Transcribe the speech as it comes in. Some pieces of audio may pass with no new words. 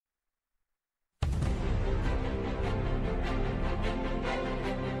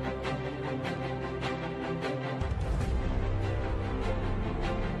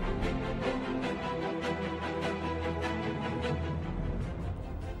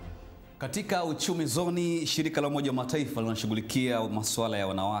Katika uchumi zoni, shirika la Umoja wa Mataifa linaloshughulikia masuala ya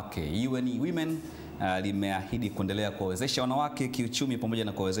wanawake, UN Women, limeahidi kuendelea kuwawezesha wanawake kiuchumi pamoja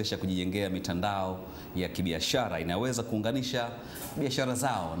na kuwawezesha kujijengea mitandao ya kibiashara inaweza kuunganisha biashara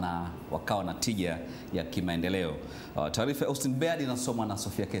zao na wakawa na tija ya kimaendeleo. Taarifa ya Austin Beard inasomwa na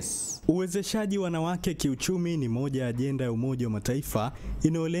Sofia Kesi. Uwezeshaji wanawake kiuchumi ni moja ya ajenda ya Umoja wa Mataifa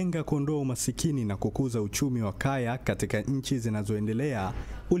inayolenga kuondoa umasikini na kukuza uchumi wa kaya katika nchi zinazoendelea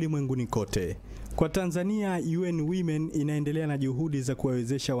ulimwenguni kote. Kwa Tanzania, UN Women inaendelea na juhudi za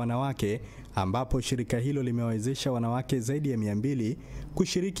kuwawezesha wanawake, ambapo shirika hilo limewawezesha wanawake zaidi ya 200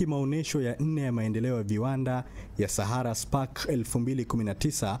 kushiriki maonesho ya 4 ya maendeleo ya viwanda ya Sahara Spark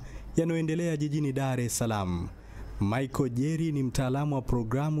 2019 yanayoendelea jijini Dar es Salaam. Michael Jerry ni mtaalamu wa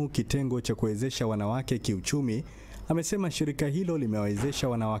programu kitengo cha kuwezesha wanawake kiuchumi. Amesema shirika hilo limewawezesha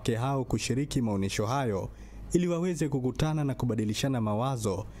wanawake hao kushiriki maonesho hayo ili waweze kukutana na kubadilishana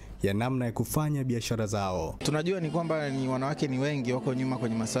mawazo ya namna ya kufanya biashara zao. Tunajua ni kwamba ni wanawake ni wengi wako nyuma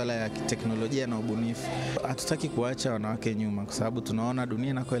kwenye masuala ya teknolojia na ubunifu. Hatutaki kuacha wanawake nyuma kwa sababu tunaona dunia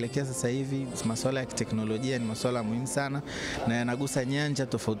inakoelekea sasa hivi masuala ya teknolojia ni masuala muhimu sana na yanagusa nyanja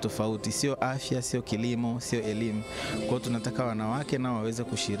tofauti tofauti, sio afya, sio kilimo, sio elimu. Kwa hiyo tunataka wanawake nao waweze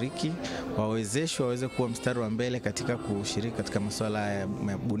kushiriki, wawezeshwe, waweze kuwa mstari wa mbele katika kushiriki katika masuala ya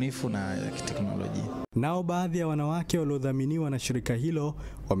ubunifu na ya teknolojia. Nao baadhi ya wanawake waliodhaminiwa na shirika hilo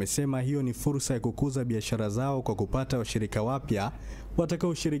wamesema hiyo ni fursa ya kukuza biashara zao kwa kupata washirika wapya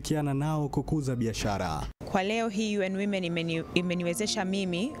watakaoshirikiana nao kukuza biashara. Kwa leo hii UN Women imeniwezesha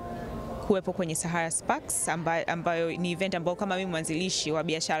mimi kuwepo kwenye Sahara Sparks ambayo ni event ambayo kama mimi mwanzilishi wa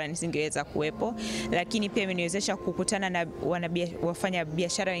biashara nisingeweza kuwepo, lakini pia imeniwezesha kukutana na wafanya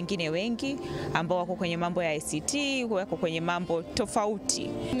biashara wengine wengi ambao wako kwenye mambo ya ICT, wako kwenye mambo tofauti.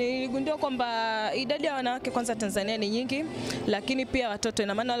 Niligundua kwamba idadi ya wanawake kwanza Tanzania ni nyingi, lakini pia watoto,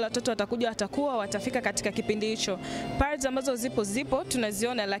 ina maana wale watoto watafika katika kipindi hicho. Parts ambazo zipo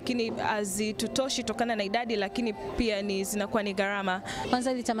tunaziona, lakini hazitutoshi tokana na idadi, lakini pia zinakuwa ni gharama.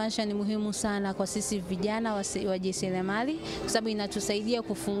 Kwanza ile tamasha ni muhimu sana kwa sisi vijana wajasiriamali kwa sababu inatusaidia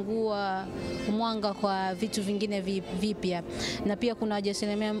kufungua mwanga kwa vitu vingine vipya, na pia kuna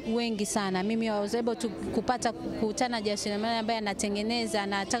wajasiriamali wengi sana. Mimi wawezebo kupata kukutana na jasiriamali ambaye anatengeneza,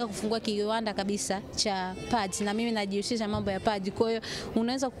 anataka kufungua kiwanda kabisa cha pads, na mimi najihusisha mambo ya pads. Kwa hiyo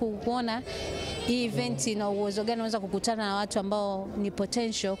unaweza kuona hii event na uwezo gani unaweza kukutana na watu ambao ni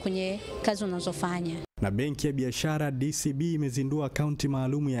potential kwenye kazi unazofanya. Na benki ya biashara DCB imezindua akaunti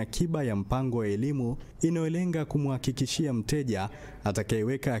maalum ya akiba ya mpango wa elimu inayolenga kumhakikishia mteja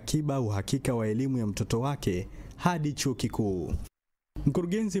atakayeweka akiba uhakika wa elimu ya mtoto wake hadi chuo kikuu.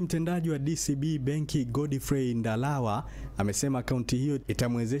 Mkurugenzi mtendaji wa DCB benki Godfrey Ndalawa amesema akaunti hiyo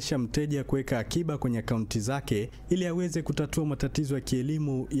itamwezesha mteja kuweka akiba kwenye akaunti zake ili aweze kutatua matatizo ya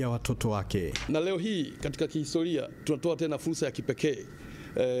kielimu ya watoto wake. Na leo hii katika kihistoria tunatoa tena fursa ya kipekee.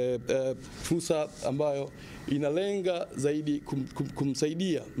 Fursa ambayo inalenga zaidi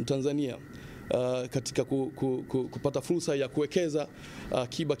kumsaidia Mtanzania katika kupata fursa ya kuwekeza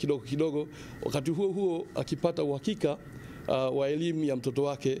akiba kidogo kidogo, wakati huo akipata uhakika wa elimu ya mtoto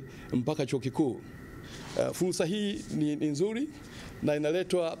wake mpaka chuo kikuu. Fursa hii ni nzuri na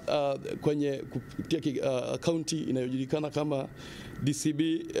inaletwa kwenye kupitia akaunti inayojulikana kama DCB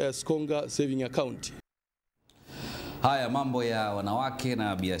Skonga Saving Account. Haya mambo ya wanawake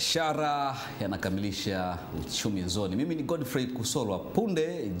na biashara yanakamilisha uchumi zoni. Mimi ni Godfrey Kusolwa.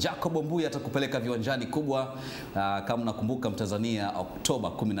 Punde Jacob Mbuya atakupeleka viwanjani kubwa. Kama nakumbuka Mtanzania, Oktoba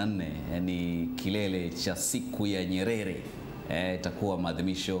 14 yani kilele cha siku ya Nyerere. Itakuwa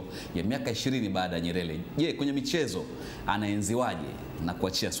maadhimisho ya miaka 20 baada ya Nyerere. Je, kwenye michezo anaenziwaje? Na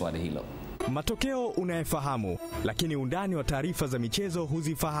kuachia swali hilo. Matokeo unayefahamu, lakini undani wa taarifa za michezo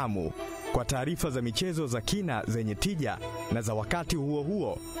huzifahamu. Kwa taarifa za michezo za kina zenye tija na za wakati huo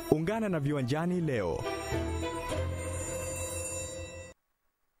huo, ungana na Viwanjani leo.